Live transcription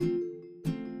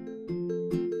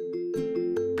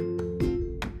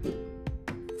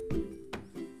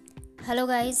Hello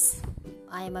guys,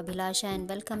 I am Abhilasha and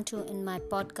welcome to in my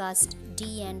podcast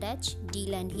D and H,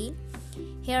 Deal and Heal.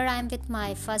 Here I am with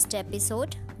my first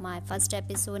episode. My first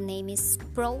episode name is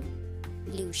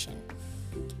Pro-lution.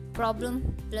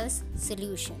 Problem plus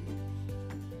solution.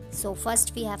 So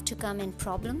first we have to come in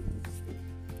problem.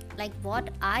 Like what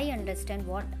I understand,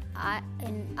 what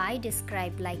I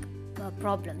describe like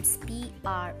problems. PROBLEMS.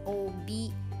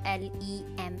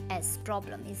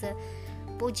 Problem is a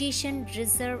position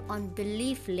reserved on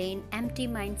belief lane, empty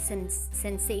mind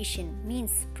sensation.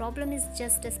 Means problem is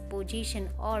just a position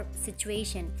or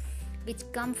situation which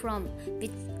come from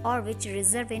which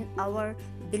reserve in our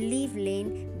belief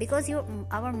lane because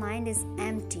our mind is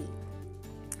empty.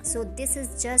 So this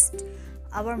is just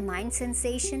our mind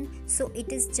sensation. So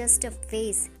it is just a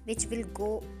phase which will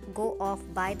go off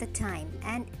by the time,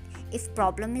 and if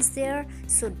problem is there,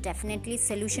 so definitely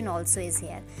solution also is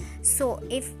here. So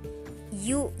if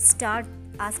you start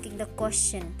asking the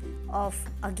question of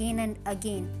again and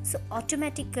again, so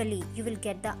automatically you will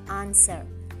get the answer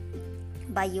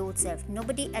by yourself.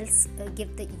 Nobody else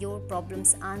give your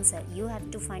problems answer. You have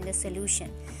to find a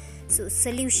solution. So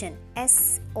solution,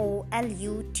 SOLUTION.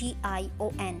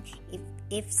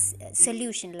 If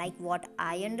solution, like what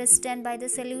I understand by the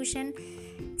solution,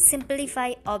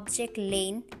 simplify object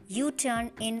lane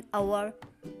U-turn in our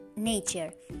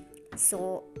nature.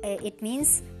 So it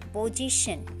means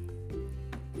position.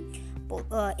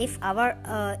 If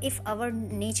our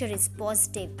nature is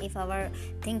positive, if our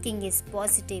thinking is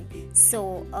positive,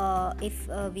 so if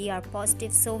we are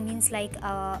positive, so means like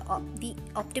be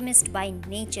optimist by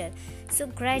nature. So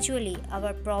gradually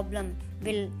our problem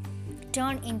will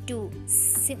turn into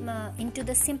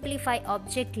the simplify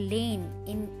object lane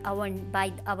in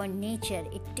by our nature.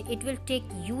 It will take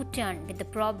U-turn with the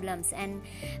problems, and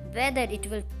whether it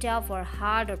will tough or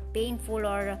hard or painful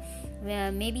or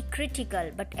maybe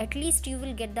critical, but at least you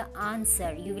will get the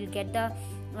answer. You will get the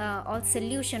all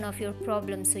solution of your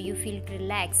problem. So you feel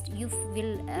relaxed. You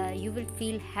will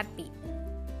feel happy.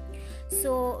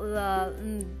 So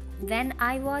when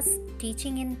I was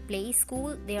teaching in play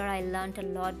school, there I learned a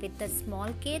lot with the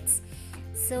small kids.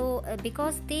 So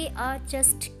because they are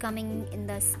just coming in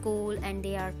the school and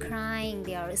they are crying,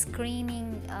 they are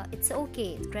screaming, it's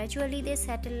okay. Gradually they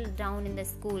settle down in the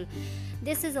school.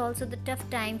 This is also the tough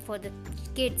time for the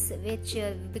kids, which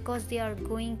because they are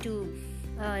going to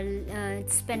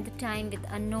spend the time with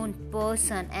unknown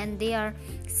person and they are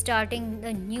starting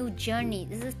the new journey.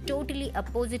 This is totally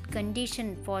opposite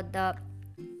condition for the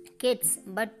kids,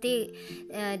 but they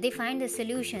find a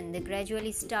solution. They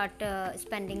gradually start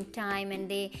spending time, and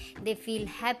they feel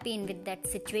happy with that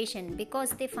situation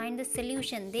because they find the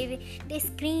solution. They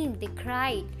scream, they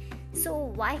cried. So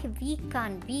why we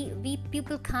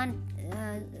people can't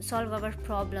solve our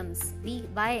problems?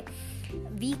 Why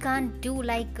we can't do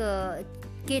like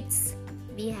kids?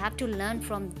 We have to learn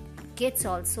from kids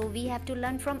also. We have to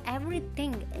learn from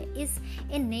everything. Is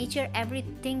in nature,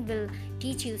 everything will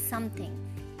teach you something.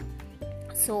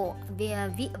 So we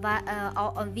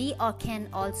can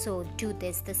also do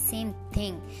this, the same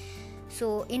thing.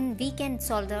 So we can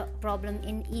solve the problem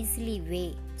in easily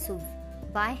way. So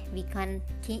why we can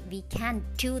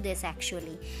do this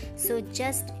actually? So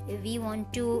just we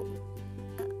want to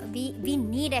we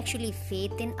need actually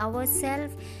faith in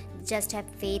ourselves. Just have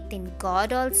faith in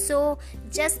God also.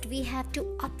 Just we have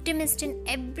to optimist in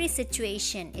every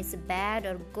situation, is bad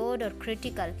or good or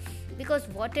critical, because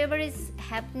whatever is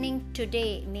happening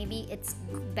today, maybe it's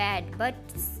bad, but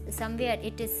somewhere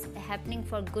it is happening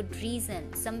for good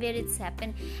reason. Somewhere it's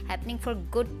happening for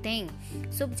good thing.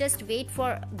 So just wait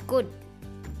for good.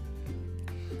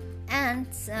 And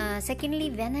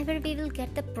secondly, whenever we will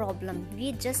get the problem,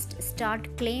 we just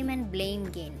start claim and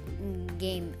blame game.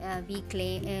 We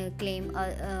claim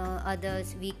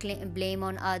others, we blame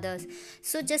on others.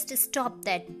 So just stop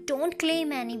that. Don't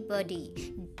claim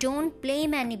anybody, don't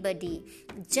blame anybody.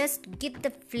 Just give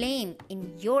the flame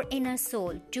in your inner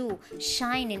soul to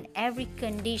shine in every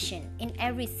condition, in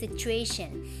every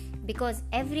situation, because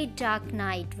every dark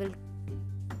night will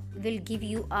give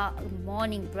you a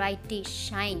morning, bright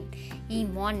shine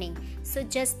in morning. So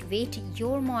just wait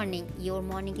your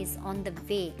morning is on the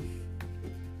way.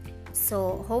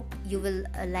 So hope you will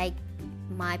like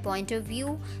my point of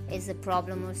view is a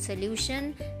problem or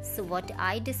solution. So what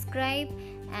I describe,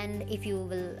 and if you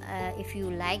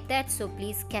like that, so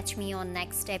please catch me on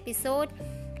next episode.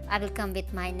 I will come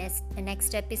with my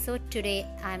next episode. Today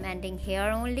I'm ending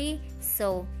here only.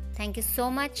 So thank you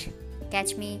so much.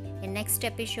 Catch me in next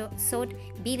episode.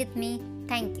 Be with me.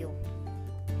 Thank you.